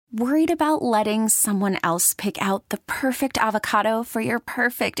Worried about letting someone else pick out the perfect avocado for your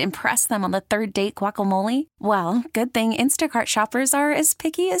perfect impress them on the third date guacamole? Well, good thing Instacart shoppers are as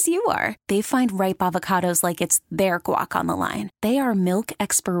picky as you are. They find ripe avocados like it's their guac on the line. They are milk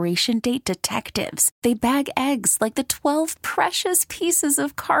expiration date detectives. They bag eggs like the 12 precious pieces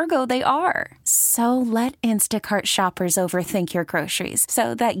of cargo they are. So let Instacart shoppers overthink your groceries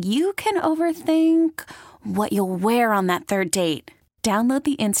so that you can overthink what you'll wear on that third date. Download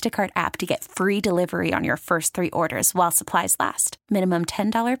the Instacart app to get free delivery on your first 3 orders while supplies last. Minimum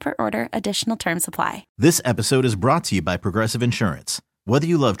 $10 per order. Additional terms apply. This episode is brought to you by Progressive Insurance. Whether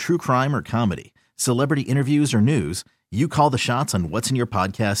you love true crime or comedy, celebrity interviews or news, you call the shots on what's in your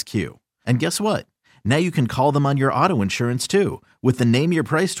podcast queue. And guess what? Now you can call them on your auto insurance too with the Name Your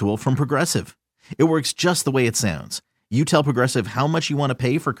Price tool from Progressive. It works just the way it sounds. You tell Progressive how much you want to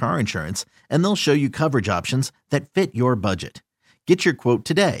pay for car insurance, and they'll show you coverage options that fit your budget. Get your quote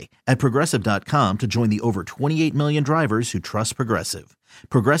today at Progressive.com to join the over 28 million drivers who trust Progressive.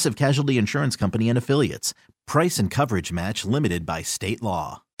 Progressive Casualty Insurance Company and Affiliates. Price and coverage match limited by state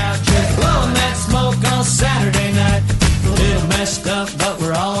law. Blowing that smoke on Saturday night. A little messed up, but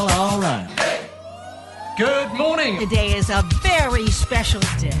we're all right. Good morning. Today is a very special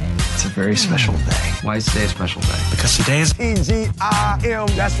day. It's a very special day. Why is today a special day? Because today is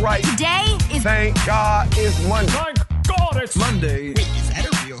TGIM, that's right. Today is... Thank God it's Monday. Thank God it's Monday. Wait, is that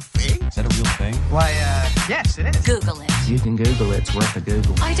a real thing? Is that a real thing? Why, yes, it is. Google it. You can Google it. It's worth a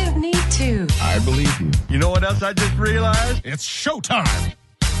Google. I don't need to. I believe you. You know what else I just realized? It's showtime.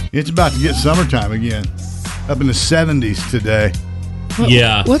 It's about to get summertime again. Up in the 70s today.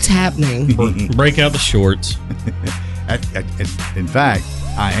 Yeah. What's happening? Break out the shorts. In fact,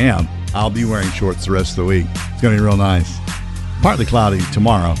 I am. I'll be wearing shorts the rest of the week. It's going to be real nice. Partly cloudy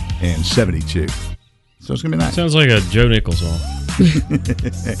tomorrow and 72. So it's going to be nice. Sounds like a Joe Nichols song.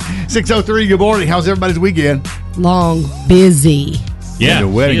 6:03, good morning. How's everybody's weekend? Long, busy. Yeah, Had a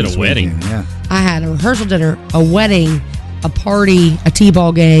wedding. she had a wedding. Weekend, yeah. I had a rehearsal dinner, a wedding, a party, a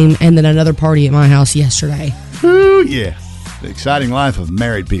t-ball game, and then another party at my house yesterday. Ooh, yeah. The exciting life of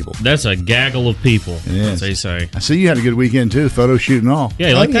married people. That's a gaggle of people, It is. as they say. I see you had a good weekend, too. Photo shoot and all. Yeah,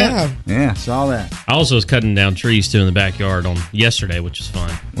 you like that? Yeah, saw that. I also was cutting down trees, too, in the backyard on yesterday, which was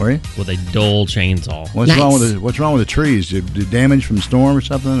fun, Were you? with a dull chainsaw. What's Nice. wrong with the trees? Did damage from storm or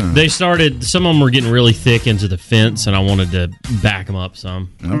something? Or? They started, some of them were getting really thick into the fence, and I wanted to back them up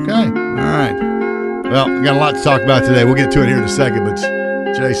some. Okay. All right. Well, we got a lot to talk about today. We'll get to it here in a second, but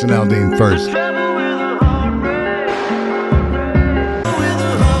Jason Aldean first.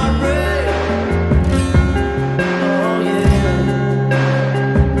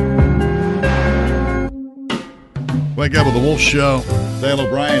 Wake up with the Wolf Show. Dale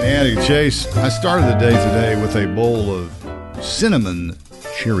O'Brien, Andy Chase. I started the day today with a bowl of cinnamon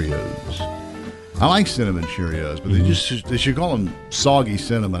Cheerios. I like cinnamon Cheerios, but they should call them soggy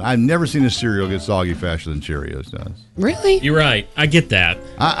cinnamon. I've never seen a cereal get soggy faster than Cheerios does. Really? You're right. I get that.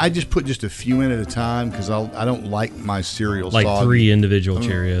 I just put just a few in at a time because I don't like my cereal Like soggy. 3 individual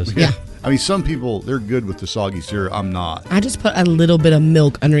Cheerios. Yeah. I mean, some people, they're good with the soggy cereal. I'm not. I just put a little bit of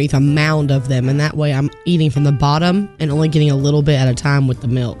milk underneath a mound of them, and that way I'm eating from the bottom and only getting a little bit at a time with the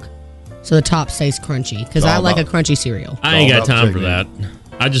milk. So the top stays crunchy, because I like a crunchy cereal. I ain't got All about time for that.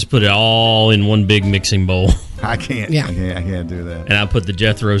 I just put it all in one big mixing bowl, I can't. Yeah. I can't do that. and I put the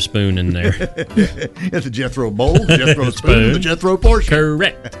Jethro spoon in there. It's a Jethro bowl, Jethro spoon, and the Jethro portion.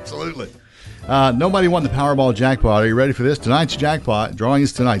 Correct. Absolutely. Nobody won the Powerball jackpot. Are you ready for this? Tonight's jackpot drawing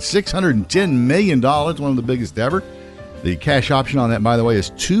is tonight. $610 million, one of the biggest ever. The cash option on that, by the way,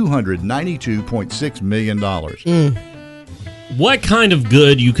 is $292.6 million. What kind of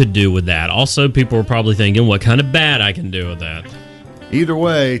good you could do with that? Also, people are probably thinking, what kind of bad I can do with that? Either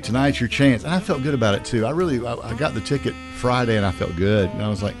way, tonight's your chance. And I felt good about it, too. I got the ticket Friday, and I felt good. And I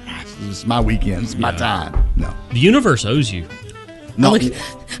was like, this is my weekend. This is my time. No. The universe owes you. No.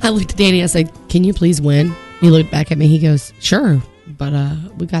 I looked at Danny. I said, "Can you please win?" He looked back at me. He goes, "Sure, but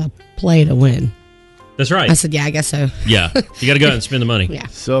we got to play to win." That's right. I said, "Yeah, I guess so." Yeah. You got to go out and spend the money. Yeah.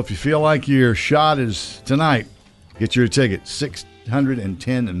 So if you feel like your shot is tonight, get your ticket.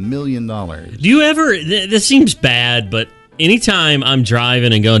 $610 million. Do you ever, this seems bad, but anytime I'm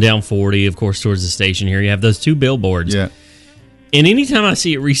driving and going down 40, of course, towards the station here, you have those 2 billboards. Yeah. And anytime I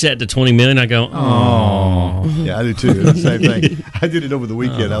see it reset to 20 million, I go, oh. Yeah, I do too. The same thing. I did it over the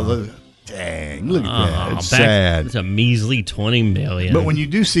weekend. I was like, dang, look at that. It's sad. It's a measly 20 million. But when you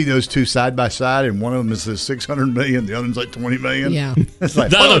do see those two side by side, and one of them is $600 million, the other one's like $20 million. Yeah. It's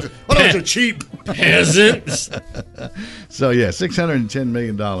like, That what look- those are cheap. Peasants. So, yeah, $610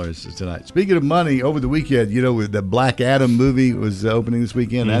 million tonight. Speaking of money, over the weekend, the Black Adam movie was opening this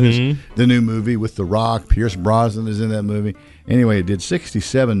weekend. That is the new movie with The Rock. Pierce Brosnan is in that movie. Anyway, it did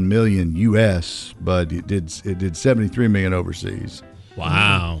 $67 million U.S., but it did $73 million overseas.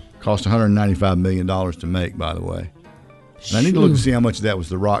 Wow. Cost $195 million to make, by the way. And I need to look to see how much of that was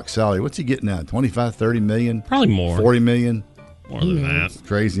The Rock's salary. What's he getting now? 25, 30 million? Probably more. 40 million? More than that.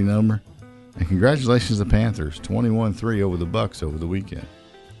 Crazy number. And congratulations to the Panthers. 21-3 over the Bucks over the weekend.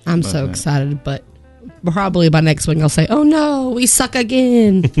 I'm so excited, but probably by next week I'll say, oh no, we suck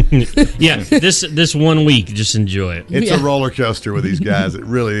again. Yeah, this 1 week, just enjoy it. It's a roller coaster with these guys. It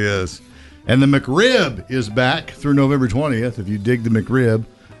really is. And the McRib is back through November 20th. If you dig the McRib,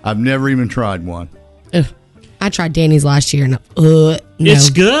 I've never even tried one. Ugh. I tried Danny's last year, and no.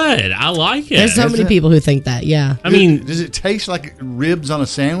 It's good. I like it. There's so many people who think that, yeah. I mean, does it taste like ribs on a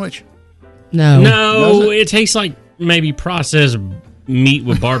sandwich? No. No, it tastes like maybe processed meat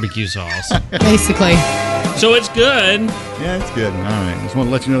with barbecue sauce. Basically. So it's good. Yeah, it's good. All right. Just want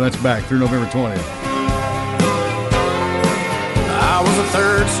to let you know that's back through November 20th. I was a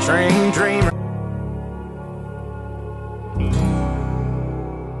third string dreamer.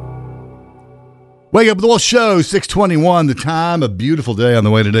 Wake up with the Wolf Show, 6:21, the time. A beautiful day on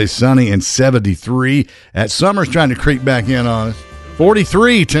the way today, sunny and 73. That summer's trying to creep back in on us.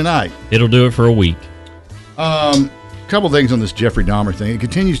 43 tonight. It'll do it for a week. Couple things on this Jeffrey Dahmer thing. It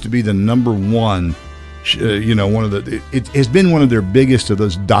continues to be the number one, one of the, it has been one of their biggest of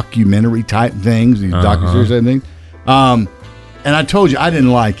those documentary type things, these docuseries type things. And I told you, I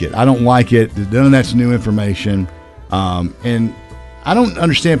didn't like it. I don't like it. None of that's new information. And I don't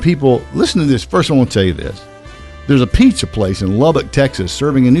understand people. Listen to this. First, I want to tell you this. There's a pizza place in Lubbock, Texas,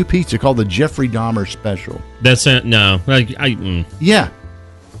 serving a new pizza called the Jeffrey Dahmer Special. That's it. No. Yeah.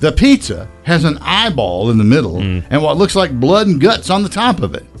 The pizza has an eyeball in the middle and what looks like blood and guts on the top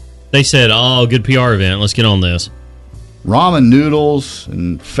of it. They said, oh, good PR event. Let's get on this. Ramen noodles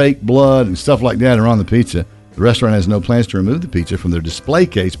and fake blood and stuff like that are on the pizza. The restaurant has no plans to remove the pizza from their display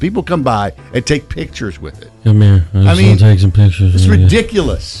case. People come by and take pictures with it. Come here. I mean, take some pictures. It's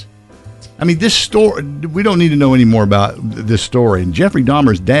ridiculous. I mean, this story, we don't need to know any more about this story. And Jeffrey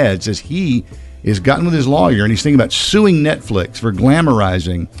Dahmer's dad says he has gotten with his lawyer and he's thinking about suing Netflix for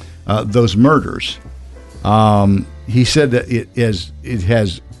glamorizing those murders. He said that it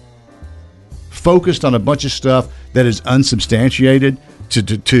has focused on a bunch of stuff that is unsubstantiated to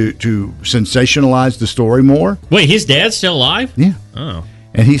sensationalize the story more. Wait, his dad's still alive? Yeah. Oh.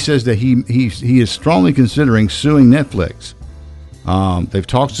 And he says that he is strongly considering suing Netflix. They've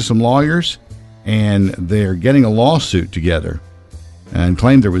talked to some lawyers, and they're getting a lawsuit together and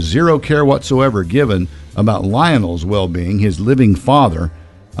claimed there was zero care whatsoever given about Lionel's well-being, his living father,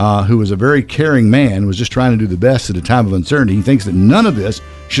 who was a very caring man, was just trying to do the best at a time of uncertainty. He thinks that none of this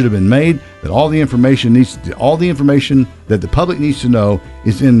should have been made, that all the information that the public needs to know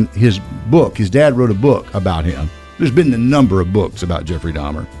is in his book. His dad wrote a book about him. There's been a number of books about Jeffrey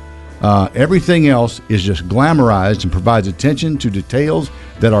Dahmer. Everything else is just glamorized and provides attention to details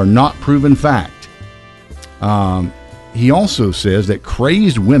that are not proven fact. He also says that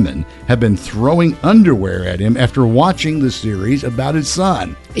crazed women have been throwing underwear at him after watching the series about his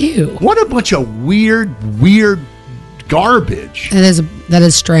son. Ew. What a bunch of weird garbage. That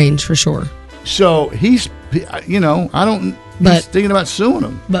is strange for sure. So he's thinking about suing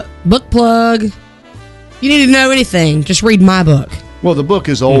him. But book plug, you need to know anything, just read my book. Well, the book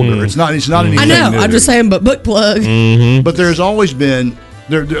is older. It's not anything I know. new. I'm just saying, but book plug. But there's always been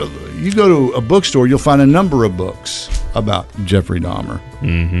you go to a bookstore, you'll find a number of books about Jeffrey Dahmer.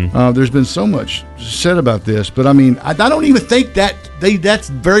 There's been so much said about this, but I mean, I don't even think that's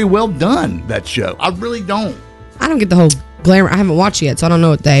very well done, that show. I really don't. I don't get the whole glamour. I haven't watched it yet, so I don't know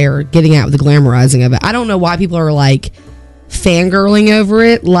what they are getting at with the glamorizing of it. I don't know why people are like fangirling over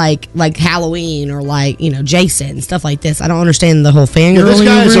it, like Halloween or Jason and stuff like this. I don't understand the whole fangirling. This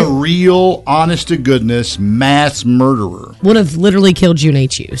guy is over a real, honest to goodness mass murderer. Would have literally killed you and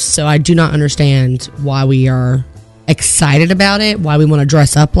ate you. So I do not understand why we are excited about it. Why we want to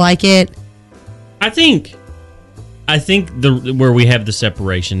dress up like it. I think where we have the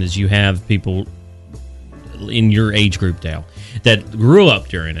separation is you have people in your age group, Dale, that grew up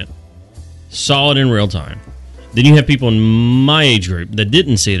during it, saw it in real time. Then you have people in my age group that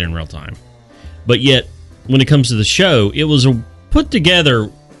didn't see it in real time. But yet, when it comes to the show, it was put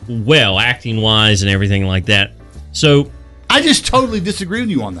together well, acting-wise and everything like that. So I just totally disagree with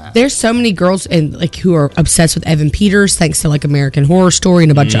you on that. There's so many girls who are obsessed with Evan Peters, thanks to American Horror Story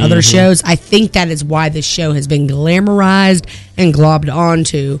and a bunch of other shows. I think that is why this show has been glamorized and globbed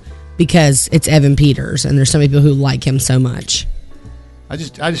onto, because it's Evan Peters, and there's so many people who like him so much. I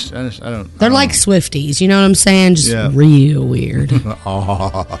don't. They're like Swifties, you know what I'm saying? Just real weird.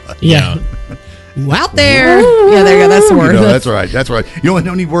 Yeah. Out there. Yeah, there you go. That's the word. That's right. That's right. You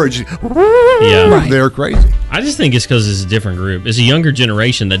don't need words. Yeah. Right. They're crazy. I just think it's because it's a different group. It's a younger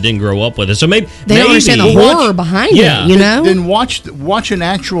generation that didn't grow up with it. So maybe they don't understand the horror behind it, you know? Then watch an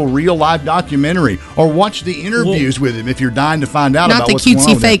actual real live documentary or watch the interviews with him if you're dying to find out about what's going on. Not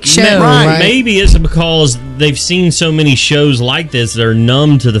the cutesy fake show. Right. Maybe it's because they've seen so many shows like this, they're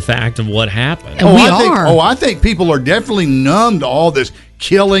numb to the fact of what happened. And I think people are definitely numb to all this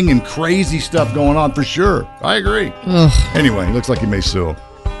killing and crazy stuff going on for sure. I agree. Ugh. Anyway, looks like he may sue.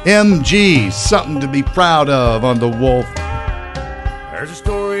 MG, something to be proud of on The Wolf. There's a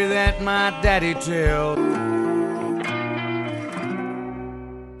story that my daddy tells.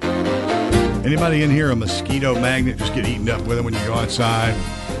 Anybody in here a mosquito magnet? Just get eaten up with it when you go outside.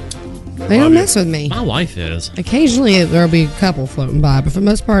 They don't mess with me. My wife is. Occasionally there'll be a couple floating by, but for the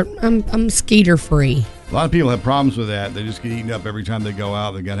most part, I'm mosquito free. A lot of people have problems with that. They just get eaten up every time they go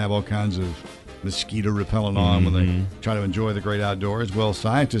out. They got to have all kinds of mosquito repellent on when they try to enjoy the great outdoors. Well,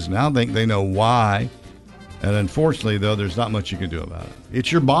 scientists now think they know why. And unfortunately, though, there's not much you can do about it.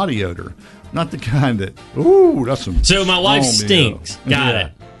 It's your body odor, not the kind that, ooh, that's some. So my wife stinks. Got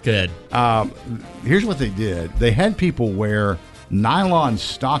it. Good. Here's what they did. They had people wear nylon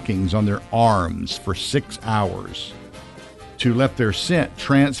stockings on their arms for 6 hours to let their scent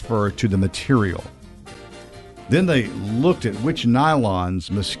transfer to the material. Then they looked at which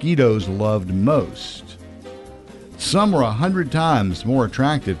nylons mosquitoes loved most. Some were 100 times more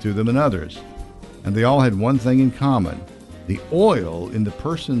attractive to them than others, and they all had one thing in common. The oil in the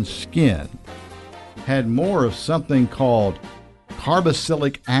person's skin had more of something called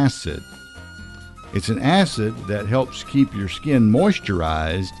carboxylic acid. It's an acid that helps keep your skin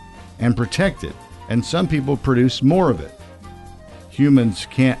moisturized and protected, and some people produce more of it. Humans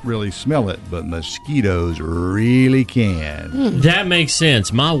can't really smell it, but mosquitoes really can. That makes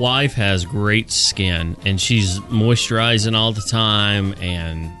sense. My wife has great skin, and she's moisturizing all the time,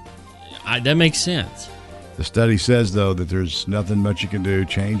 and that makes sense. The study says, though, that there's nothing much you can do.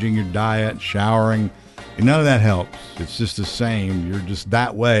 Changing your diet, showering, none of that helps. It's just the same. You're just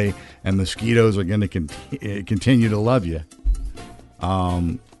that way, and mosquitoes are going to continue to love you.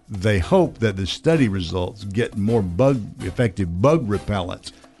 They hope that the study results get more effective bug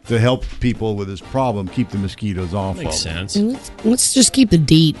repellents to help people with this problem keep the mosquitoes off. Makes sense. And let's just keep the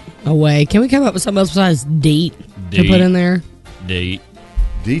DEET away. Can we come up with something else besides DEET to put in there?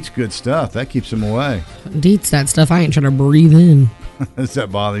 DEET's good stuff. That keeps them away. DEET's that stuff I ain't trying to breathe in. Does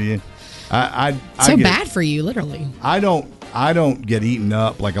that bother you? It's so bad for you, literally. I don't get eaten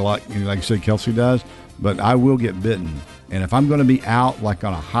up like a lot, like you said, Kelsey does, but I will get bitten. And if I'm going to be out, like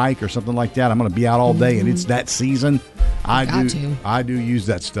on a hike or something like that, I'm going to be out all day, and it's that season. I do use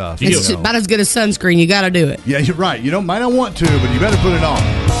that stuff. It's about as good as sunscreen. You got to do it. Yeah, you're right. You might not want to, but you better put it on.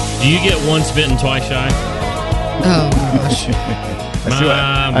 Do you get once bitten, twice shy? Oh gosh!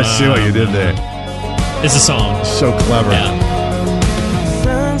 I see what you did there. It's a song. So clever. Yeah.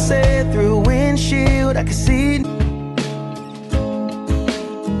 Sunset through a windshield, I can see.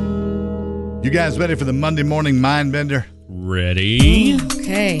 You guys ready for the Monday morning mind bender? Ready?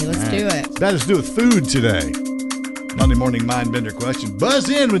 Okay, let's do it. That has to do with food today. Monday morning mind bender question. Buzz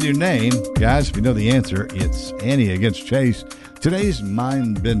in with your name. Guys, if you know the answer, it's Annie against Chase. Today's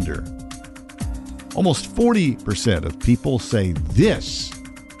mind bender. Almost 40% of people say this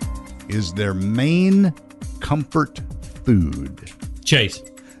is their main comfort food. Chase,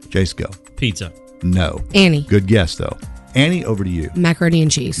 go. pizza. No. Annie. Good guess, though. Annie, over to you. Macaroni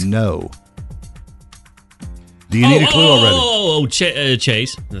and cheese. No. Do you need a clue already?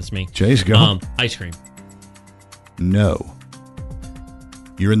 Chase. That's me. Chase, go. Ice cream. No.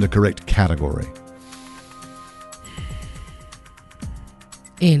 You're in the correct category.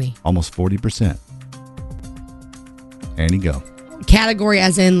 Annie. Almost 40%. Annie, go. Category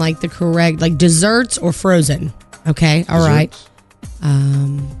as in like the correct, like desserts or frozen. Okay, all right.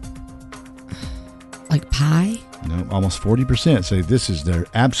 Like pie? No, almost 40% say this is their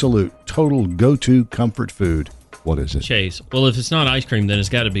absolute total go-to comfort food. What is it? Chase. Well, if it's not ice cream, then it's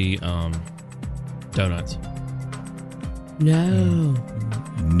got to be donuts. No.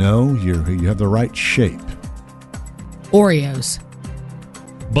 No, you have the right shape. Oreos.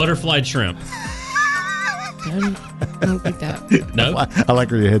 Butterfly shrimp. I don't think that. No? I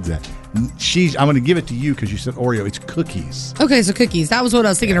like where your head's at. I'm going to give it to you because you said Oreo. It's cookies. Okay, so cookies. That was what I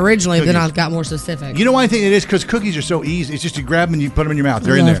was thinking originally. Then I got more specific. You know why I think it is? Because cookies are so easy. It's just you grab them and you put them in your mouth.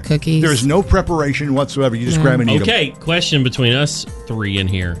 They're in there. Cookies. There's no preparation whatsoever. You just grab them and eat them. Okay, question between us three in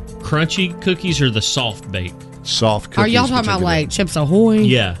here. Crunchy cookies or the soft bake? Soft cookies. Are y'all talking about like Chips Ahoy?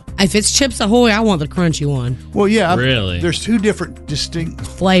 Yeah. If it's Chips Ahoy, I want the crunchy one. Well, yeah. Really? There's two different distinct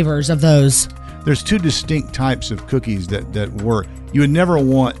flavors of those. There's two distinct types of cookies that work. You would never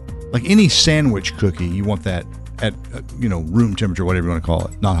want, like any sandwich cookie, you want that at, room temperature, whatever you want to call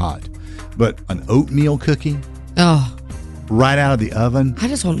it, not hot. But an oatmeal cookie, right out of the oven. I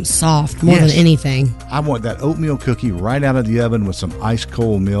just want them soft more than anything. I want that oatmeal cookie right out of the oven with some ice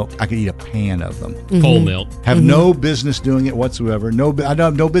cold milk. I could eat a pan of them. Cold milk. Have no business doing it whatsoever. I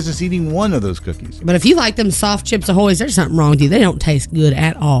have no business eating one of those cookies. But if you like them soft Chips Ahoys, there's something wrong with you. They don't taste good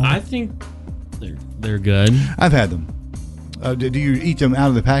at all. I think they're good. I've had them. Do you eat them out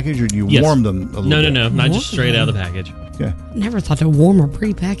of the package or do you warm them a little bit? No. Not just straight out of the package. Okay. Never thought to warm a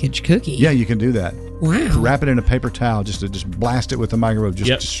prepackaged cookie. Yeah, you can do that. Wow. Wrap it in a paper towel just to blast it with the microwave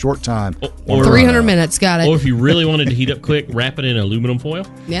just a short time. Or 300 minutes, got it. Or if you really wanted to heat up quick, wrap it in aluminum foil.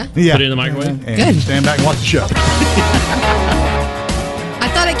 Yeah. Put it in the microwave. And Good. stand back and watch the show.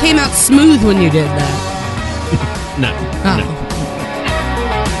 I thought it came out smooth when you did that. No.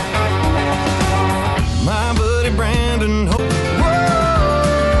 My buddy Brandon.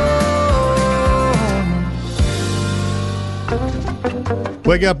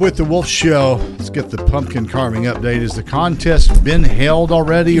 Wake up with the Wolf Show. Let's get the pumpkin carving update. Has the contest been held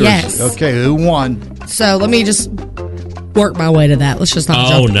already? Yes. Okay, who won? So let me just work my way to that. Let's just not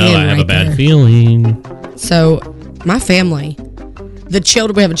jump in I have right a bad there. feeling. So my family, the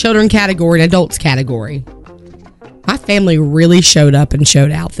children, we have a children category and adults category. My family really showed up and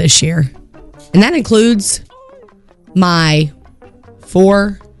showed out this year. And that includes my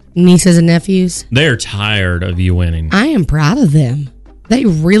 4 nieces and nephews. They're tired of you winning. I am proud of them. They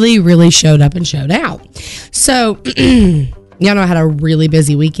really, really showed up and showed out. So, y'all know I had a really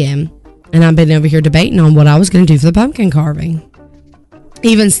busy weekend, and I've been over here debating on what I was going to do for the pumpkin carving.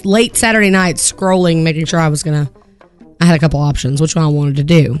 Even late Saturday night, scrolling, making sure I had a couple options, which one I wanted to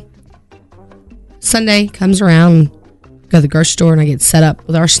do. Sunday comes around, go to the grocery store, and I get set up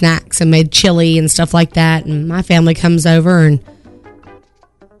with our snacks and made chili and stuff like that, and my family comes over, and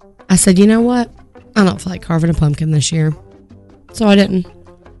I said, you know what? I don't feel like carving a pumpkin this year. So I didn't.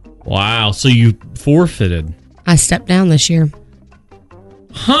 Wow. So you forfeited. I stepped down this year.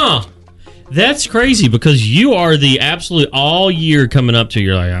 Huh. That's crazy because you are the absolute all year coming up to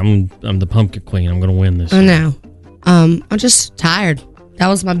you're like, I'm the pumpkin queen. I'm going to win this. I know. I'm just tired. That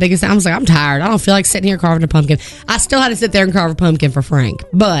was my biggest thing. I was like, I'm tired. I don't feel like sitting here carving a pumpkin. I still had to sit there and carve a pumpkin for Frank,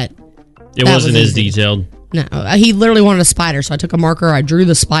 but it wasn't as detailed. No, he literally wanted a spider, so I took a marker, I drew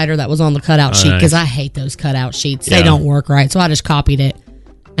the spider that was on the cutout sheet, because I hate those cutout sheets. They don't work right, so I just copied it,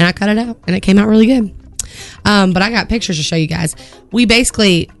 and I cut it out, and it came out really good. But I got pictures to show you guys. We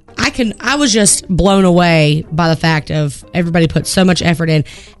basically, I was just blown away by the fact of everybody put so much effort in,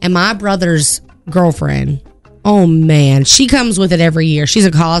 and my brother's girlfriend, oh man, she comes with it every year. She's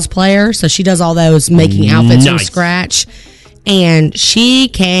a cosplayer, so she does all those making outfits from scratch. And she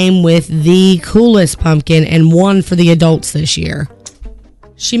came with the coolest pumpkin and won for the adults this year.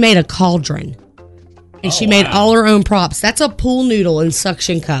 She made a cauldron. And she made all her own props. That's a pool noodle in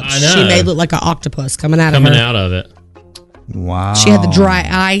suction cups. I know. She made it look like an octopus coming out of it. Wow. She had the dry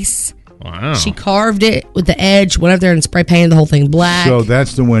ice. Wow. She carved it with the edge, went up there and spray painted the whole thing black. So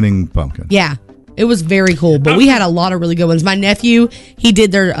that's the winning pumpkin. Yeah. It was very cool, but we had a lot of really good ones. My nephew, he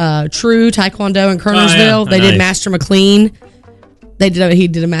did their true Taekwondo in Kernersville. They did Master McLean. He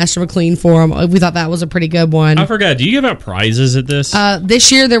did a Master McLean for him. We thought that was a pretty good one. I forgot. Do you give out prizes at this?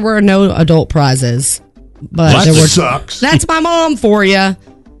 This year there were no adult prizes, but that sucks. That's my mom for you.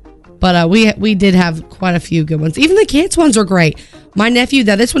 But we did have quite a few good ones. Even the kids ones were great. My nephew,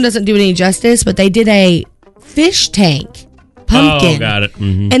 now this one doesn't do any justice, but they did a fish tank pumpkin. Oh, got it.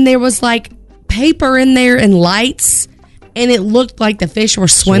 Mm-hmm. And there was like paper in there and lights, and it looked like the fish were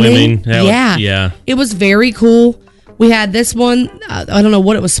swimming. Yeah. It was very cool. We had this one. I don't know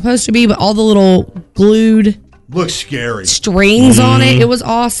what it was supposed to be, but all the little glued looks scary strings on it. It was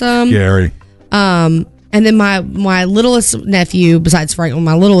awesome. Scary. And then my littlest nephew, besides Frank,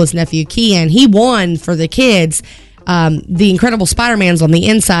 my littlest nephew, Kian, he won for the kids. The Incredible Spider-Man's on the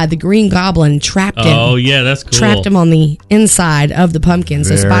inside. The Green Goblin trapped him. Oh, yeah, that's cool. Trapped him on the inside of the pumpkin,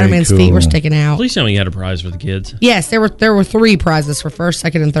 so Very Spider-Man's cool. feet were sticking out. Please tell me you had a prize for the kids. Yes, there were 3 prizes for first,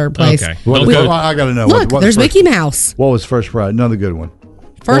 second, and third place. Okay. I got to know. Look, there's Mickey Mouse. What was first prize? Another good one.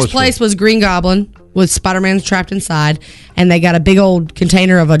 First place was Green Goblin. with Spider-Man trapped inside, and they got a big old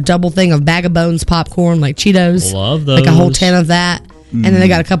container of a double thing of Bag of Bones popcorn, like Cheetos. Love those. Like a whole 10 of that. And then they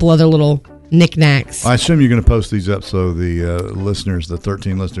got a couple other little knickknacks. I assume you're going to post these up so the listeners, the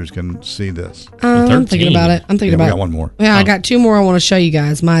 13 listeners, can see this. I'm thinking about it. We got one more. Yeah, I got 2 more I want to show you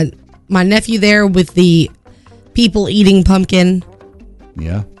guys. My nephew there with the people eating pumpkin.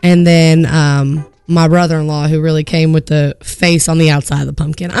 Yeah. And then my brother-in-law who really came with the face on the outside of the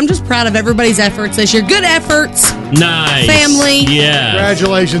pumpkin. I'm just proud of everybody's efforts this year. Good efforts. Nice. Family. Yeah.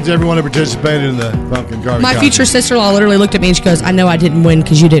 Congratulations, everyone who participated in the pumpkin carving My contest. future sister-in-law literally looked at me and she goes, I know I didn't win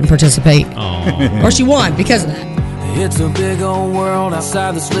because you didn't participate. Or she won because of that. It's a big old world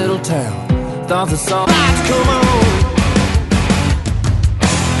outside this little town. Thought the song come on.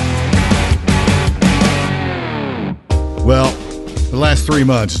 Well, the last 3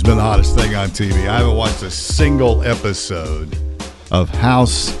 months has been the hottest thing on TV. I haven't watched a single episode of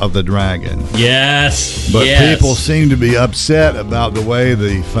House of the Dragon. Yes. But yes. people seem to be upset about the way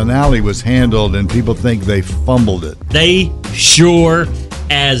the finale was handled, and people think they fumbled it. They sure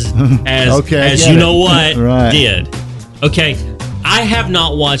as Okay, as you know what Right. did. Okay, I have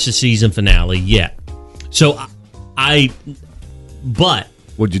not watched the season finale yet. So but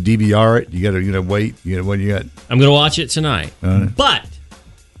Would you DVR it? You gotta wait. When you got. I'm going to watch it tonight. But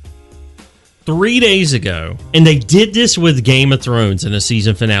 3 days ago, and they did this with Game of Thrones in a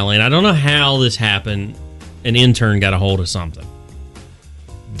season finale, and I don't know how this happened. An intern got a hold of something.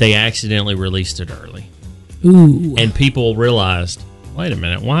 They accidentally released it early. Ooh. And people realized, wait a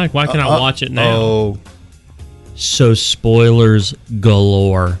minute, why can I watch it now? Oh. So spoilers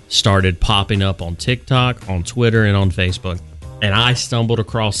galore started popping up on TikTok, on Twitter, and on Facebook. And I stumbled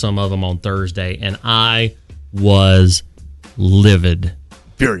across some of them on Thursday, and I was livid.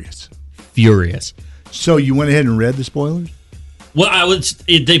 Furious. So you went ahead and read the spoilers? Well,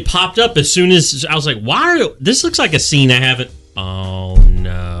 they popped up as soon as I was like, this looks like a scene I haven't. Oh,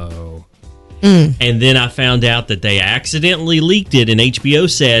 no. And then I found out that they accidentally leaked it, and HBO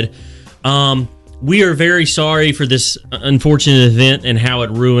said, we are very sorry for this unfortunate event and how it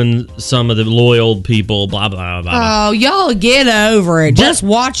ruined some of the loyal people, blah, blah, blah, blah. Oh, y'all get over it. Just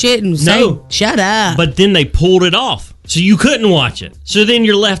watch it and say, shut up. But then they pulled it off, so you couldn't watch it. So then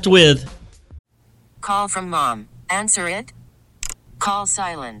you're left with... Call from mom. Answer it. Call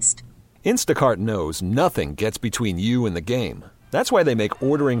silenced. Instacart knows nothing gets between you and the game. That's why they make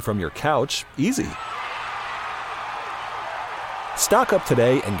ordering from your couch easy. Stock up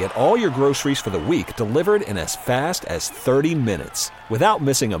today and get all your groceries for the week delivered in as fast as 30 minutes without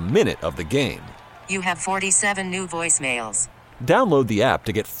missing a minute of the game. You have 47 new voicemails. Download the app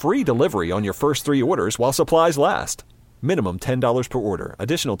to get free delivery on your first 3 orders while supplies last. Minimum $10 per order.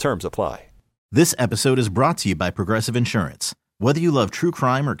 Additional terms apply. This episode is brought to you by Progressive Insurance. Whether you love true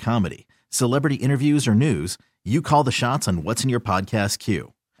crime or comedy, celebrity interviews or news, you call the shots on what's in your podcast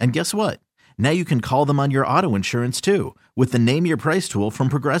queue. And guess what? Now you can call them on your auto insurance too with the Name Your Price tool from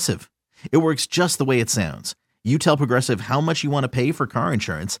Progressive. It works just the way it sounds. You tell Progressive how much you want to pay for car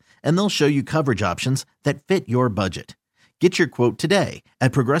insurance, and they'll show you coverage options that fit your budget. Get your quote today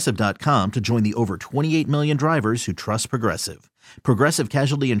at Progressive.com to join the over 28 million drivers who trust Progressive. Progressive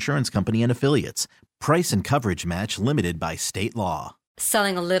Casualty Insurance Company and Affiliates. Price and coverage match limited by state law.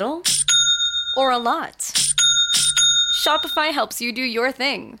 Selling a little or a lot? Shopify helps you do your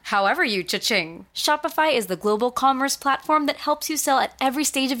thing, however you cha-ching. Shopify is the global commerce platform that helps you sell at every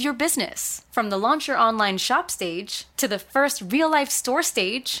stage of your business. From the launch your online shop stage, to the first real-life store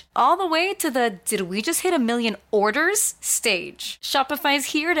stage, all the way to the did we just hit 1 million orders stage. Shopify is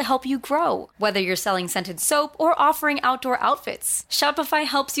here to help you grow. Whether you're selling scented soap or offering outdoor outfits, Shopify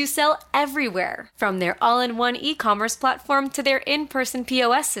helps you sell everywhere. From their all-in-one e-commerce platform to their in-person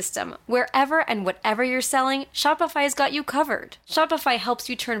POS system, wherever and whatever you're selling, Shopify's got you covered. Shopify helps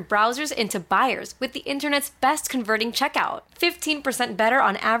you turn browsers into buyers with the internet's best converting checkout. 15% better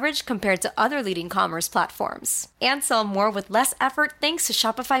on average compared to other leading commerce platforms. And sell more with less effort thanks to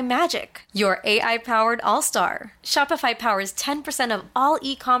Shopify Magic, your AI-powered all-star. Shopify powers 10% of all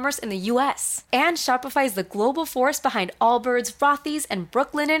e-commerce in the US. And Shopify is the global force behind Allbirds, Rothy's, and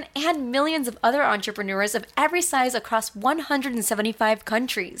Brooklinen, and millions of other entrepreneurs of every size across 175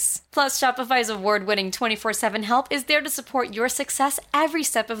 countries. Plus, Shopify's award-winning 24/7 help is there to support your success every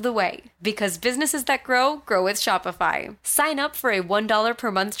step of the way. Because businesses that grow, grow with Shopify. Sign up for a $1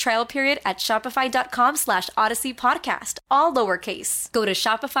 per month trial period at shopify.com/Odyssey Podcast, all lowercase. Go to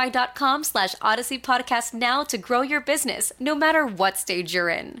shopify.com/Odyssey Podcast now to grow your business, no matter what stage you're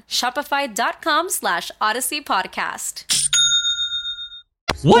in. Shopify.com/Odyssey Podcast.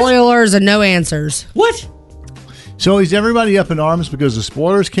 Spoilers and no answers. What? So is everybody up in arms because the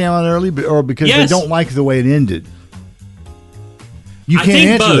spoilers came out early, or because they don't like the way it ended? You can't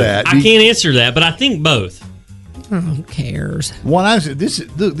answer both. that. I can't answer that, but I think both. Who cares? What I said, this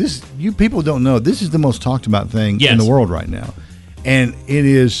you people don't know. This is the most talked about thing in the world right now, and it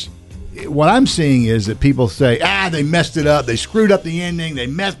is. What I'm seeing is that people say, they messed it up. They screwed up the ending. They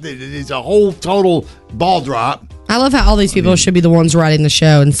messed it. It's a whole total ball drop. I love how all these people should be the ones writing the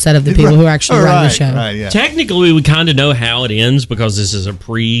show instead of the people who actually run the show. Right, yeah. Technically, we kind of know how it ends because this is a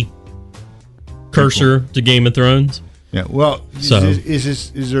precursor to Game of Thrones. Yeah, well,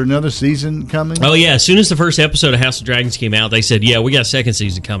 is there another season coming? Oh, yeah. As soon as the first episode of House of Dragons came out, they said, we got a second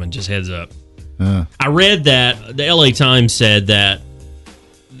season coming. Just heads up. I read that the LA Times said that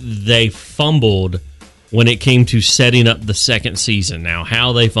they fumbled when it came to setting up the second season. Now,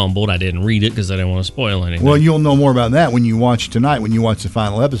 how they fumbled, I didn't read it because I didn't want to spoil anything. Well, you'll know more about that when you watch tonight, when you watch the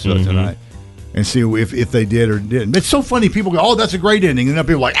final episode tonight, and see if they did or didn't. It's so funny. People go, "Oh, that's a great ending," and then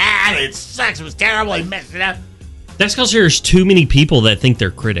people are like, "It sucks. It was terrible. They messed it up." That's because there's too many people that think they're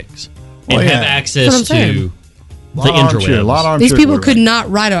critics and have access to the interwebs. These people could not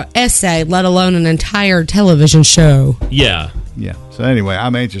write an essay, let alone an entire television show. Yeah. Yeah. So anyway,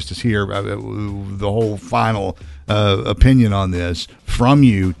 I'm anxious to hear the whole final opinion on this from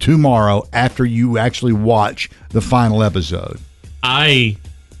you tomorrow after you actually watch the final episode. I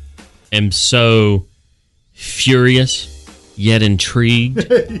am so furious, yet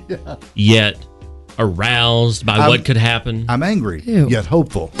intrigued, yet aroused by what could happen. I'm angry, yet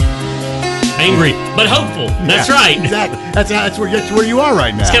hopeful. Angry, but hopeful. That's right. Exactly. That's where you are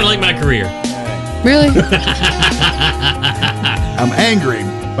right now. It's kind of like my career. Really? I'm angry,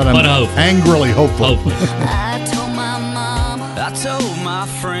 but I'm angrily hopeful. I told my mom, I told my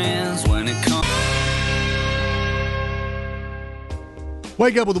friends when it comes.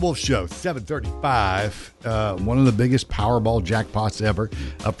 Wake Up with the Wolf Show, 7:35. One of the biggest Powerball jackpots ever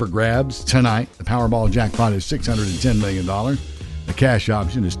up for grabs tonight. The Powerball jackpot is $610 million. The cash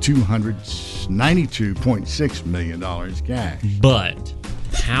option is $292.6 million cash. But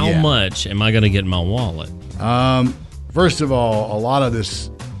how much am I going to get in my wallet? First of all, a lot of this,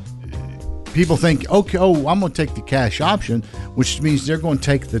 people think, I'm going to take the cash option, which means they're going to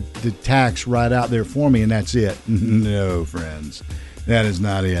take the tax right out there for me, and that's it. No, friends, that is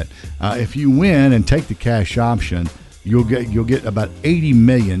not it. If you win and take the cash option, you'll get about $80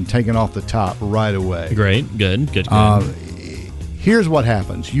 million taken off the top right away. Great, good. Here's what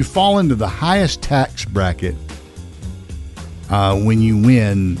happens: you fall into the highest tax bracket when you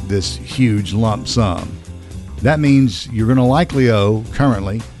win this huge lump sum. That means you're going to likely owe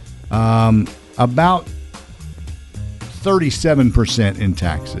currently about 37% in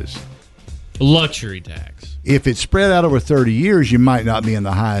taxes. Luxury tax. If it's spread out over 30 years, you might not be in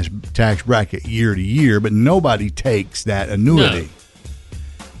the highest tax bracket year to year, but nobody takes that annuity. No.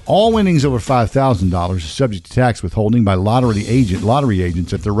 All winnings over $5,000 are subject to tax withholding by lottery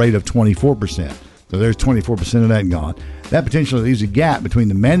agents at the rate of 24%. So there's 24% of that gone. That potentially leaves a gap between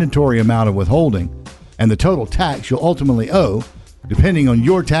the mandatory amount of withholding and the total tax you'll ultimately owe, depending on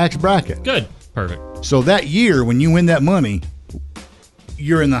your tax bracket. Good. Perfect. So that year, when you win that money,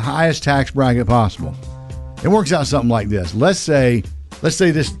 you're in the highest tax bracket possible. It works out something like this. Let's say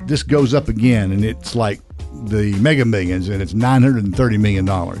this goes up again, and it's like the Mega Millions, and it's $930 million.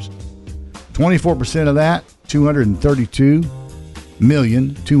 24% of that,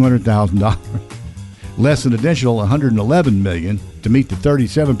 $232,200,000. Less an additional $111 million to meet the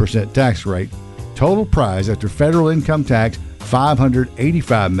 37% tax rate. Total prize after federal income tax,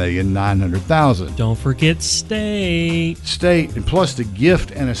 $585,900,000. Don't forget state, and plus the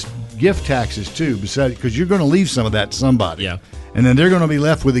gift taxes too, besides, because you're going to leave some of that to somebody. Yeah, and then they're going to be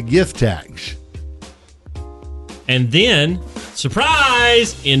left with a gift tax. And then,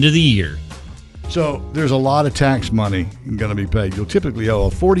 surprise, end of the year. So there's a lot of tax money going to be paid. You'll typically owe a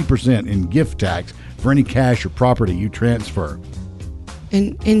 40% in gift tax for any cash or property you transfer.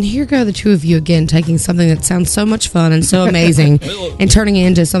 And here go the two of you again, taking something that sounds so much fun and so amazing and turning it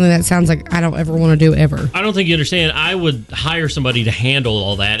into something that sounds like I don't ever want to do ever. I don't think you understand. I would hire somebody to handle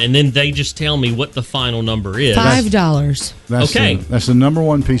all that, and then they just tell me what the final number is. $5. That's the number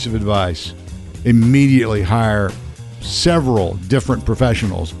one piece of advice. Immediately hire several different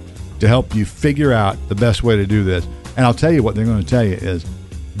professionals to help you figure out the best way to do this. And I'll tell you what they're going to tell you is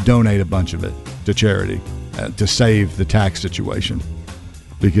donate a bunch of it to charity to save the tax situation,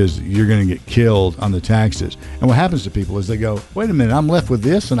 because you're going to get killed on the taxes. And what happens to people is they go, wait a minute, I'm left with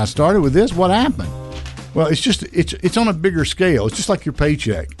this and I started with this. What happened? Well, it's on a bigger scale. It's just like your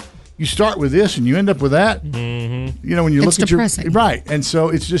paycheck. you start with this and you end up with that. Mm-hmm. You know, when you It's look depressing. at your right, and so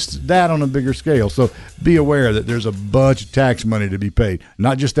it's just that on a bigger scale. So be aware that there's a bunch of tax money to be paid,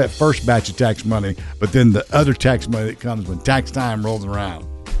 not just that first batch of tax money, but then the other tax money that comes when tax time rolls around.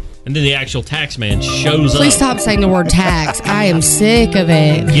 And then the actual tax man shows Please up. stop saying the word tax. I am sick of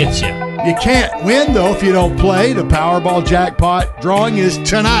it. Gets you. You can't win though if you don't play. The Powerball jackpot drawing is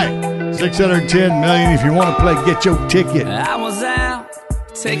tonight. $610 million. If you want to play, get your ticket. I was out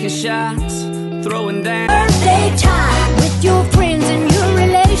taking shots, throwing down. Birthday time with your friends and your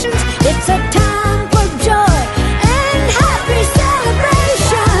relations. It's a time for joy and happy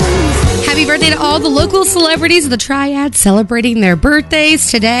celebrations. Happy birthday to all the local celebrities of the Triad celebrating their birthdays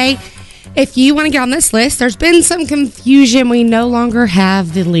today. If you want to get on this list, there's been some confusion. We no longer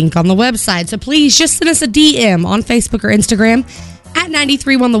have the link on the website. So please just send us a DM on Facebook or Instagram at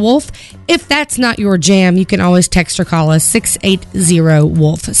 93.1 The Wolf. If that's not your jam, you can always text or call us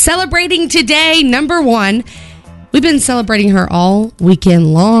 680-WOLF. Celebrating today, number one. We've been celebrating her all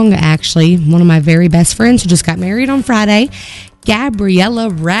weekend long, actually. One of my very best friends who just got married on Friday, Gabriella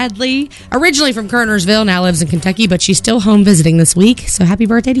Radley, originally from Kernersville, now lives in Kentucky, but she's still home visiting this week. So happy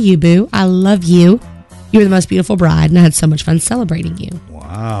birthday to you, boo. I love you. You were the most beautiful bride, and I had so much fun celebrating you.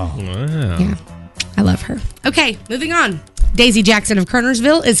 Wow. Yeah, I love her. Okay, moving on. Daisy Jackson of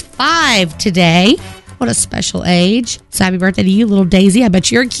Kernersville is 5 today. What a special age. So happy birthday to you, little Daisy. I bet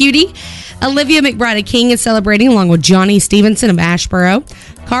you're a cutie. Olivia McBride of King is celebrating along with Johnny Stevenson of Ashboro,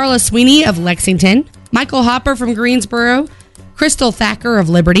 Carla Sweeney of Lexington, Michael Hopper from Greensboro, Crystal Thacker of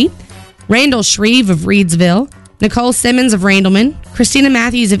Liberty, Randall Shreve of Reedsville, Nicole Simmons of Randleman, Christina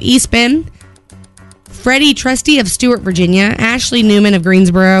Matthews of East Bend, Freddie Trusty of Stewart, Virginia, Ashley Newman of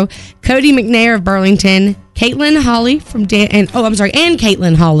Greensboro, Cody McNair of Burlington, Caitlin Hawley from and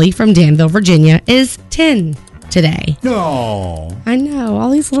Caitlin Hawley from Danville, Virginia is 10 today. No. I know, all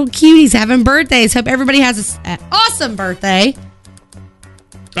these little cuties having birthdays. Hope everybody has an awesome birthday.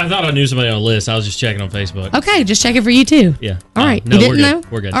 I thought I knew somebody on the list. I was just checking on Facebook. Okay, just checking for you too. Yeah. All right. No, you didn't we're know?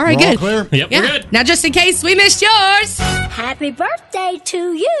 good. We're good. All right, We're all good. clear? Yep, we're good. Now, just in case we missed yours. Happy birthday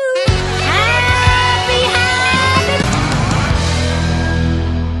to you. Happy.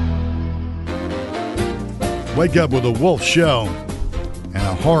 Wake up with a Wolf Show and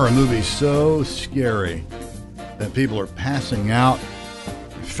a horror movie so scary that people are passing out,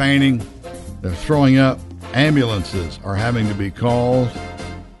 fainting, they're throwing up. Ambulances are having to be called.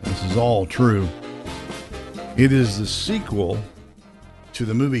 This is all true. It is the sequel to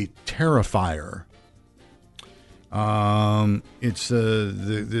the movie Terrifier. It's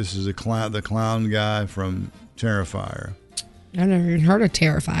this is the clown guy from Terrifier. I've never even heard of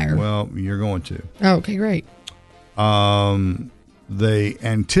Terrifier. Well, you're going to. Oh, okay, great. They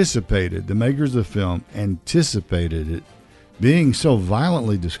anticipated, the makers of the film anticipated it being so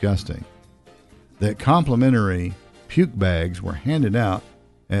violently disgusting that complimentary puke bags were handed out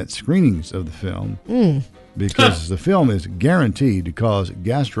at screenings of the film because the film is guaranteed to cause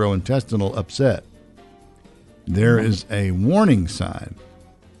gastrointestinal upset. There is a warning sign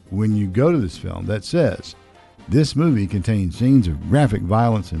when you go to this film that says, this movie contains scenes of graphic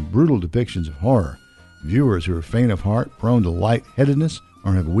violence and brutal depictions of horror. Viewers who are faint of heart, prone to lightheadedness,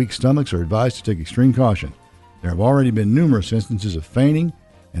 or have weak stomachs are advised to take extreme caution. There have already been numerous instances of fainting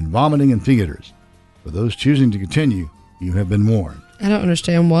and vomiting in theaters. For those choosing to continue, you have been warned. I don't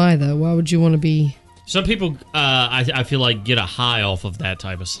understand why, though. Why would you want to be... Some people, I feel like, get a high off of that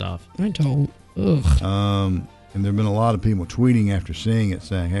type of stuff. I don't. Ugh. And there have been a lot of people tweeting after seeing it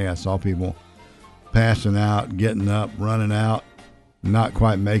saying, hey, I saw people passing out, getting up, running out, not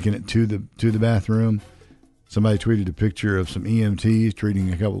quite making it to the bathroom. Somebody tweeted a picture of some EMTs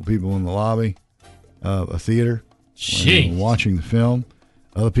treating a couple of people in the lobby of a theater when they were watching the film.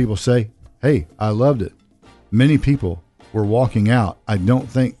 Other people say, hey, I loved it. Many people were walking out. I don't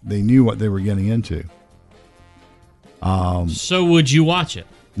think they knew what they were getting into. So would you watch it?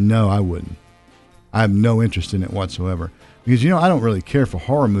 No, I wouldn't. I have no interest in it whatsoever. Because, I don't really care for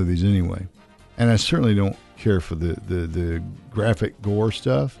horror movies anyway. And I certainly don't care for the graphic gore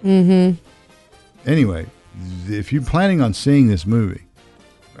stuff. Mm-hmm. Anyway, if you're planning on seeing this movie,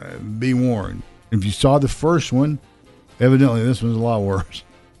 be warned. If you saw the first one, evidently this one's a lot worse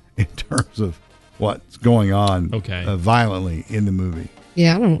in terms of what's going on violently in the movie.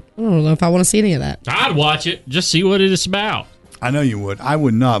 Yeah, I don't know if I want to see any of that. I'd watch it. Just see what it is about. I know you would. I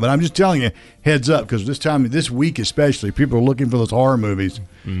would not, but I'm just telling you, heads up, because this week especially, people are looking for those horror movies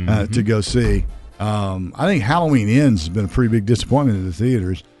to go see. I think Halloween Ends has been a pretty big disappointment in the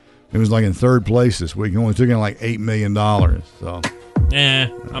theaters. It was like in third place this week. It only took in like $8 million. So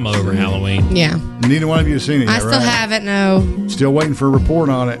I'm over Halloween. Yeah. Neither one of you have seen it yet, I still right? haven't, no. Still waiting for a report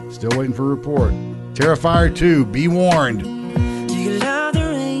on it. Still waiting for a report. Terrifier 2, be warned. Do you love the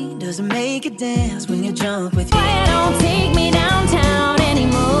rain? Does it make you dance when you jump with your... Why don't take me downtown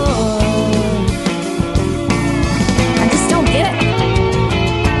anymore? I just don't get it.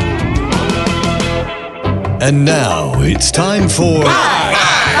 And now it's time for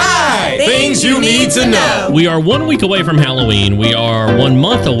Things you need to know. We are 1 week away from Halloween. We are 1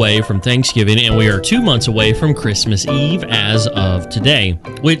 month away from Thanksgiving, and we are 2 months away from Christmas Eve as of today,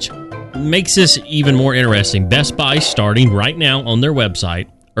 which makes this even more interesting. Best Buy starting right now on their website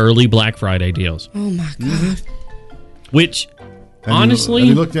early Black Friday deals. Oh my God. Which, Have honestly,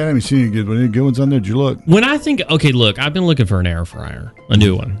 you looked at them? You seen any good ones on there? Did you look? when I think, okay, look, I've been looking for an air fryer, a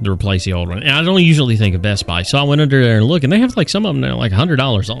new one, to replace the old one. And I don't usually think of Best Buy, so I went under there and looked, and they have like some of them that are like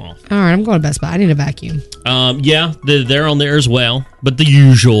 $100 off. All right, I'm going to Best Buy. I need a vacuum. Yeah, they're on there as well, but the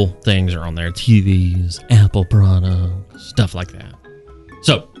usual things are on there: TVs, Apple products, stuff like that.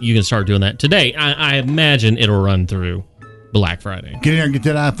 So you can start doing that today. I imagine it'll run through Black Friday. Get in there and get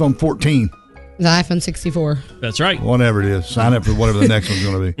that iPhone 14. The iPhone 64. That's right. Whatever it is. Sign up for whatever the next one's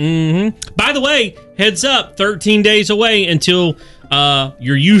going to be. Mm-hmm. By the way, heads up, 13 days away until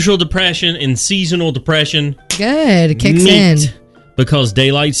your usual depression and seasonal depression Good. It kicks in. because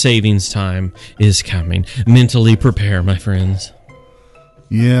daylight savings time is coming. Mentally prepare, my friends.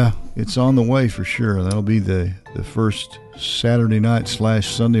 Yeah, it's on the way for sure. That'll be the first Saturday night /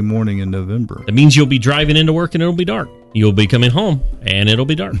 Sunday morning in November. That means you'll be driving into work and it'll be dark. You'll be coming home and it'll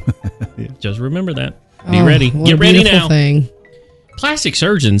be dark. Just remember that. Be ready. Get ready now. Thing. Plastic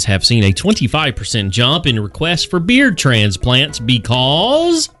surgeons have seen a 25% jump in requests for beard transplants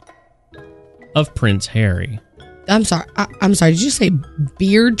because of Prince Harry. I'm sorry. I'm sorry. Did you say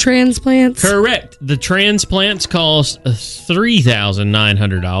beard transplants? Correct. The transplants cost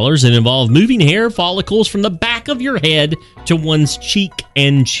 $3,900 and involve moving hair follicles from the back of your head to one's cheek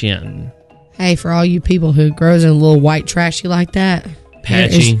and chin. Hey, for all you people who grows in a little white trashy like that,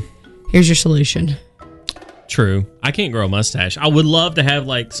 Patchy. Here's your solution. True. I can't grow a mustache. I would love to have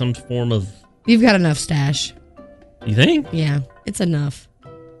like some form of... You've got enough stash. You think? Yeah, it's enough.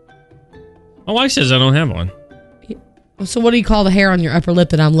 My wife says I don't have one. So what do you call the hair on your upper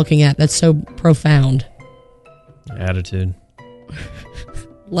lip that I'm looking at that's so profound? Attitude.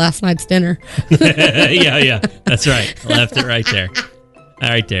 Last night's dinner. Yeah. That's right. I left it right there.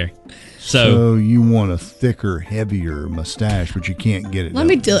 Right there. So you want a thicker, heavier mustache, but you can't get it. Let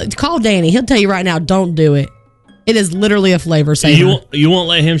me call Danny. He'll tell you right now, don't do it. It is literally a flavor saver. You won't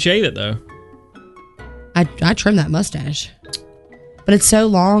let him shave it, though. I trim that mustache. But it's so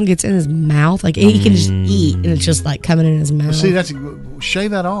long, it's in his mouth. Like, he can just eat, and it's just, like, coming in his mouth. See,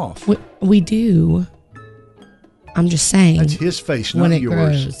 shave that off. We do. I'm just saying. That's his face, not when it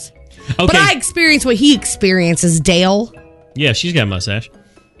yours. grows. Okay. But I experience what he experiences, Dale. Yeah, she's got a mustache.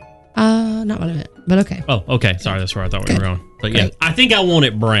 Not one of it, but okay. Oh, okay. Sorry, that's where I thought we were going. But yeah, I think I want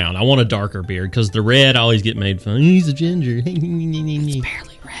it brown. I want a darker beard because the red I always get made fun. He's a ginger. It's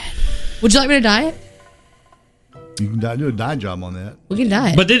barely red. Would you like me to dye it? You can do a dye job on that. We can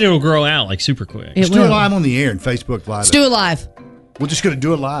dye it. But then it'll grow out like super quick. Let's do it live on the air and Facebook Live. Let's do it live. We're just going to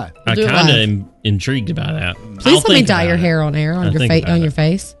do it live. I'm kind of intrigued by that. Please let me dye your hair on air on your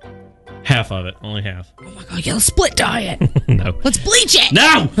face. Half of it, only half. Oh my god, yeah, let's split dye it. No. Let's bleach it.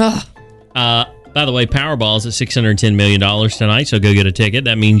 No. By the way, Powerball's at $610 million tonight, so go get a ticket.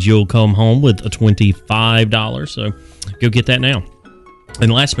 That means you'll come home with a $25, so go get that now.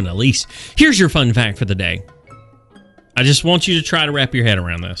 And last but not least, here's your fun fact for the day. I just want you to try to wrap your head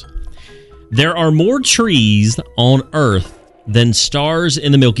around this. There are more trees on Earth than stars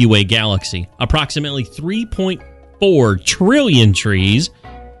in the Milky Way galaxy. Approximately 3.4 trillion trees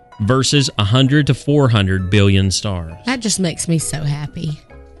versus 100 to 400 billion stars. That just makes me so happy.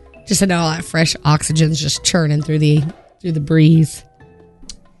 Just to know all that fresh oxygen's just churning through the breeze.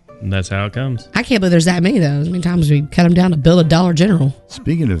 And that's how it comes. I can't believe there's that many though. As many times we cut them down to build a Dollar General.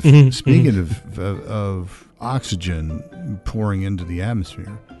 Speaking of oxygen pouring into the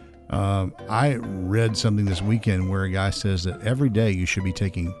atmosphere, I read something this weekend where a guy says that every day you should be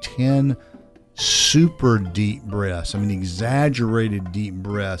taking 10 super deep breaths. I mean, exaggerated deep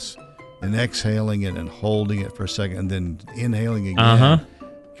breaths, and exhaling it and holding it for a second, and then inhaling again.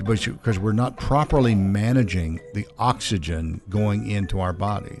 Because we're not properly managing the oxygen going into our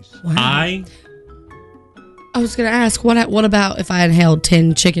bodies. Wow. I was going to ask, what about if I inhaled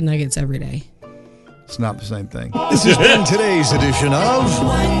 10 chicken nuggets every day? It's not the same thing. This has been today's edition of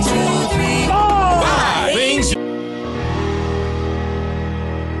 1, 2, 3, 4 things.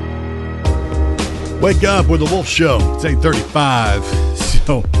 Wake up with the Wolf Show. It's 8:35.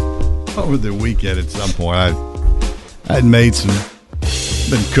 So over the weekend at some point, I had made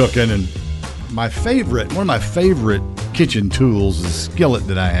been cooking, and one of my favorite kitchen tools is a skillet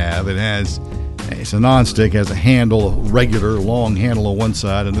that I have. It's a nonstick, has a handle, a regular long handle on one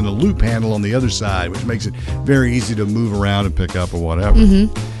side, and then a loop handle on the other side, which makes it very easy to move around and pick up or whatever.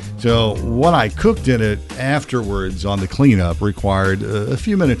 So what I cooked in it afterwards on the cleanup required a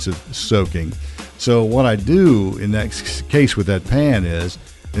few minutes of soaking. So what I do in that case with that pan is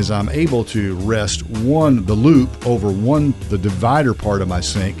I'm able to rest the loop over the divider part of my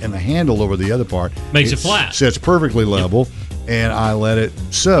sink and the handle over the other part. Makes it flat. So it's perfectly level, and I let it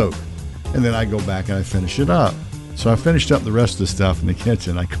soak. And then I go back and I finish it up. So I finished up the rest of the stuff in the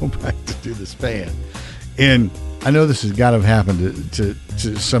kitchen. I go back to do this pan. And I know this has got to have happened to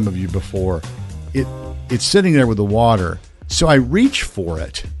some of you before. It's sitting there with the water. So I reach for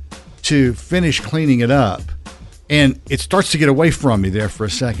it to finish cleaning it up, and it starts to get away from me there for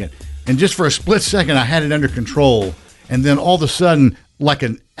a second. And just for a split second, I had it under control. And then all of a sudden, like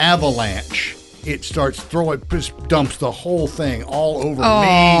an avalanche, it starts dumps the whole thing all over me,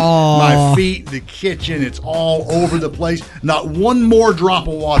 my feet, the kitchen. It's all over the place. Not one more drop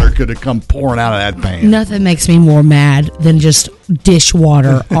of water could have come pouring out of that pan. Nothing makes me more mad than just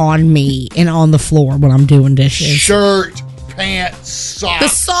dishwater on me and on the floor when I'm doing dishes. Shirt, pants, socks. The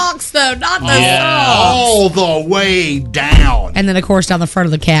socks, though, not the socks. All the way down. And then, of course, down the front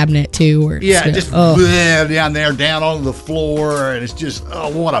of the cabinet, too. Where down there, down on the floor, and it's just,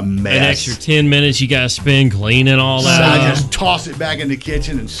 what a mess. An extra 10 minutes you got to spend cleaning all that. So I just toss it back in the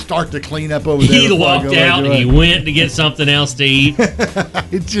kitchen and start to clean up over there. He walked out and he went to get something else to eat. But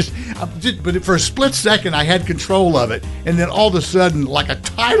for a split second, I had control of it. And then all of a sudden, like a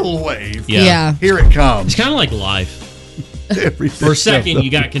tidal wave, yeah. Here it comes. It's kind of like life. For a second,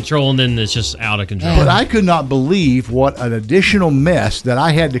 you got control, and then it's just out of control. But I could not believe what an additional mess that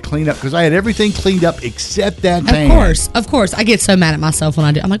I had to clean up, because I had everything cleaned up except that pan. Of course. I get so mad at myself when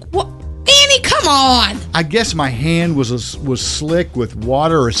I do. I'm like, what? Annie, come on! I guess my hand was slick with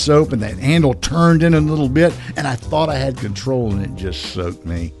water or soap, and that handle turned in a little bit, and I thought I had control, and it just soaked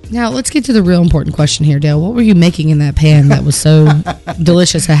me. Now, let's get to the real important question here, Dale. What were you making in that pan that was so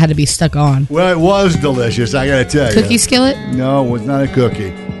delicious it had to be stuck on? Well, it was delicious, I gotta tell you. Cookie skillet? No, it was not a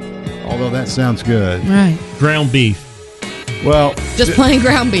cookie. Although that sounds good. Right. Ground beef. Well, just plain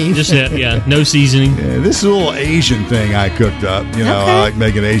ground beef. Just it, yeah. No seasoning. Yeah, this is a little Asian thing I cooked up. You know, I like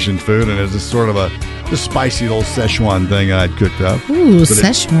making Asian food, and it's sort of a spicy little Szechuan thing I'd cooked up. Ooh, but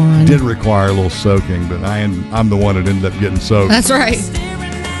Szechuan. It did require a little soaking, but I'm the one that ended up getting soaked. That's right.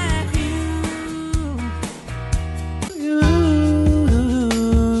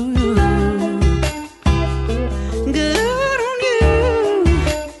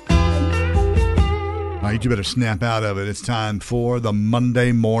 You better snap out of it. It's time for the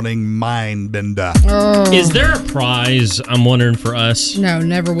Monday Morning Mind Bender. Oh. Is there a prize, I'm wondering, for us? No,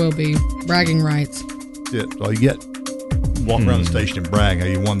 never will be. Bragging rights. That's it. All you get. Walk around the station and brag how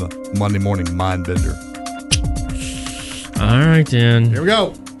you won the Monday Morning Mind Bender. All right, then. Here we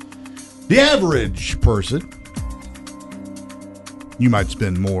go. The average person, you might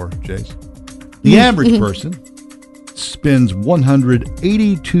spend more, Chase. The average person spends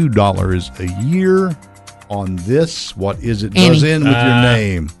 $182 a year on this. What is it? Buzz in with your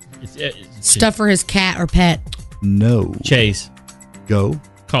name. Stuff for his cat or pet. No. Chase. Go.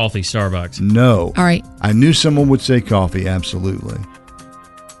 Coffee, Starbucks. No. All right. I knew someone would say coffee. Absolutely.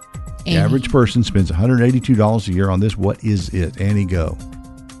 The average person spends $182 a year on this. What is it? Annie, go.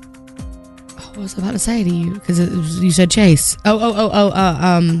 What was I about to say to you? Because you said Chase.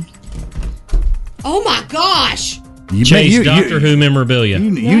 Oh my gosh. Chase, Doctor Who memorabilia.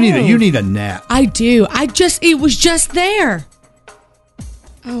 You need a nap. I do. It was just there.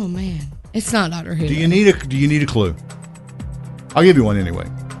 Oh man, it's not Doctor Who. Do you need a clue? I'll give you one anyway.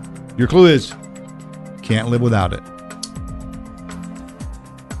 Your clue is can't live without it.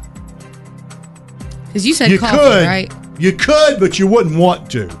 Because you said coffee, right? You could, but you wouldn't want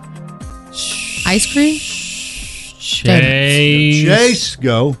to. Ice cream. Chase,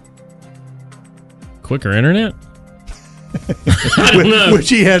 go. Quicker internet. I don't know. Which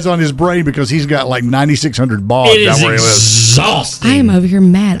he has on his brain because he's got like 9,600 baud down where he lives. Exhausting. I am over here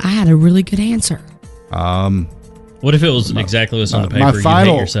mad. I had a really good answer. What if it was exactly what's on the paper? You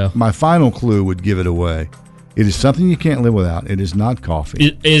hate yourself. My final clue would give it away. It is something you can't live without. It is not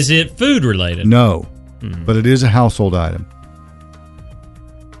coffee. Is it food related? No, but it is a household item.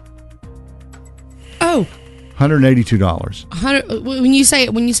 Oh. $182. When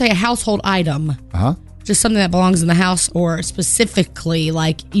you say a household item, uh-huh. Just something that belongs in the house, or specifically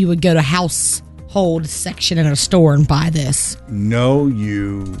like you would go to household hold section in a store and buy this. No.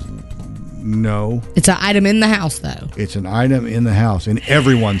 It's an item in the house, though. It's an item in the house, in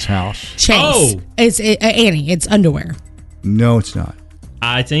everyone's house. Chase. Oh. Annie, it's underwear. No, it's not.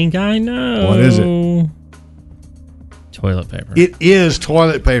 I think I know. What is it? Toilet paper. It is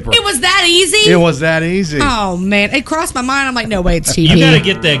toilet paper. It was that easy? It was that easy. Oh, man. It crossed my mind. I'm like, no way, it's TP. You got to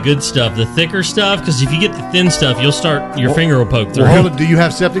get that good stuff, the thicker stuff, because if you get the thin stuff, your finger will poke through. Well, hold it. Do you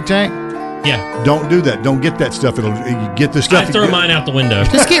have septic tank? Yeah. Don't do that. Don't get that stuff. You get the stuff. I throw mine out the window.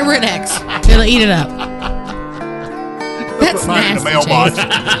 Just get Rid-X. It'll eat it up. That's nasty, in the mailbox.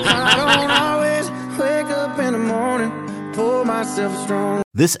 I don't always wake up in the morning, pour myself strong.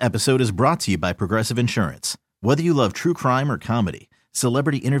 This episode is brought to you by Progressive Insurance. Whether you love true crime or comedy,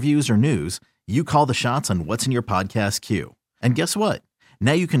 celebrity interviews or news, you call the shots on what's in your podcast queue. And guess what?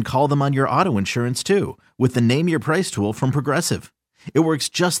 Now you can call them on your auto insurance too with the Name Your Price tool from Progressive. It works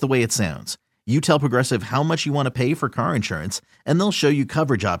just the way it sounds. You tell Progressive how much you want to pay for car insurance, and they'll show you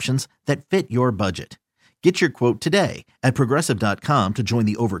coverage options that fit your budget. Get your quote today at Progressive.com to join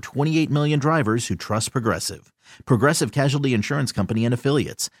the over 28 million drivers who trust Progressive. Progressive Casualty Insurance Company and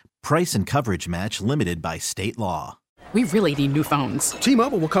Affiliates. Price and coverage match limited by state law. We really need new phones.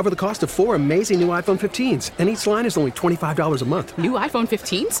 T-Mobile will cover the cost of 4 amazing new iPhone 15s, and each line is only $25 a month. New iPhone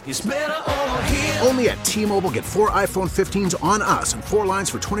 15s? It's better over here. Only at T-Mobile, get 4 iPhone 15s on us and 4 lines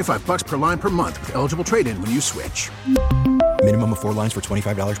for $25 per line per month with eligible trade-in when you switch. Minimum of 4 lines for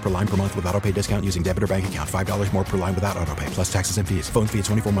 $25 per line per month with autopay discount using debit or bank account. $5 more per line without autopay, plus taxes and fees. Phone fee at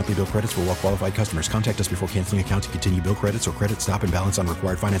 24 monthly bill credits for well-qualified customers. Contact us before canceling account to continue bill credits or credit stop and balance on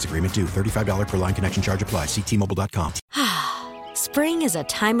required finance agreement due. $35 per line connection charge applies. See T-Mobile.com. Spring is a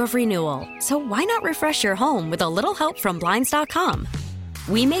time of renewal, so why not refresh your home with a little help from Blinds.com?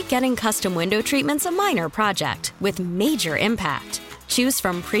 We make getting custom window treatments a minor project with major impact. Choose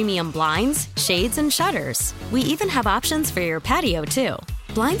from premium blinds, shades, and shutters. We even have options for your patio, too.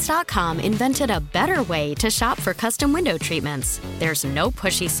 Blinds.com invented a better way to shop for custom window treatments. There's no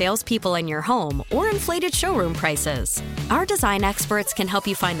pushy salespeople in your home or inflated showroom prices. Our design experts can help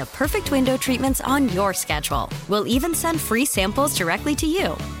you find the perfect window treatments on your schedule. We'll even send free samples directly to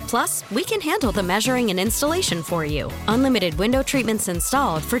you. Plus, we can handle the measuring and installation for you. Unlimited window treatments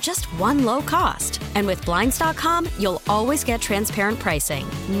installed for just one low cost. And with Blinds.com, you'll always get transparent pricing.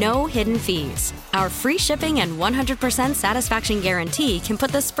 No hidden fees. Our free shipping and 100% satisfaction guarantee can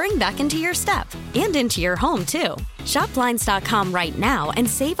put the spring back into your step and into your home, too. Shop Blinds.com right now and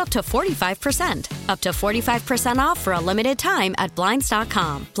save up to 45%. Up to 45% off for a limited time at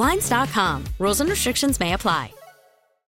Blinds.com. Blinds.com. Rules and restrictions may apply.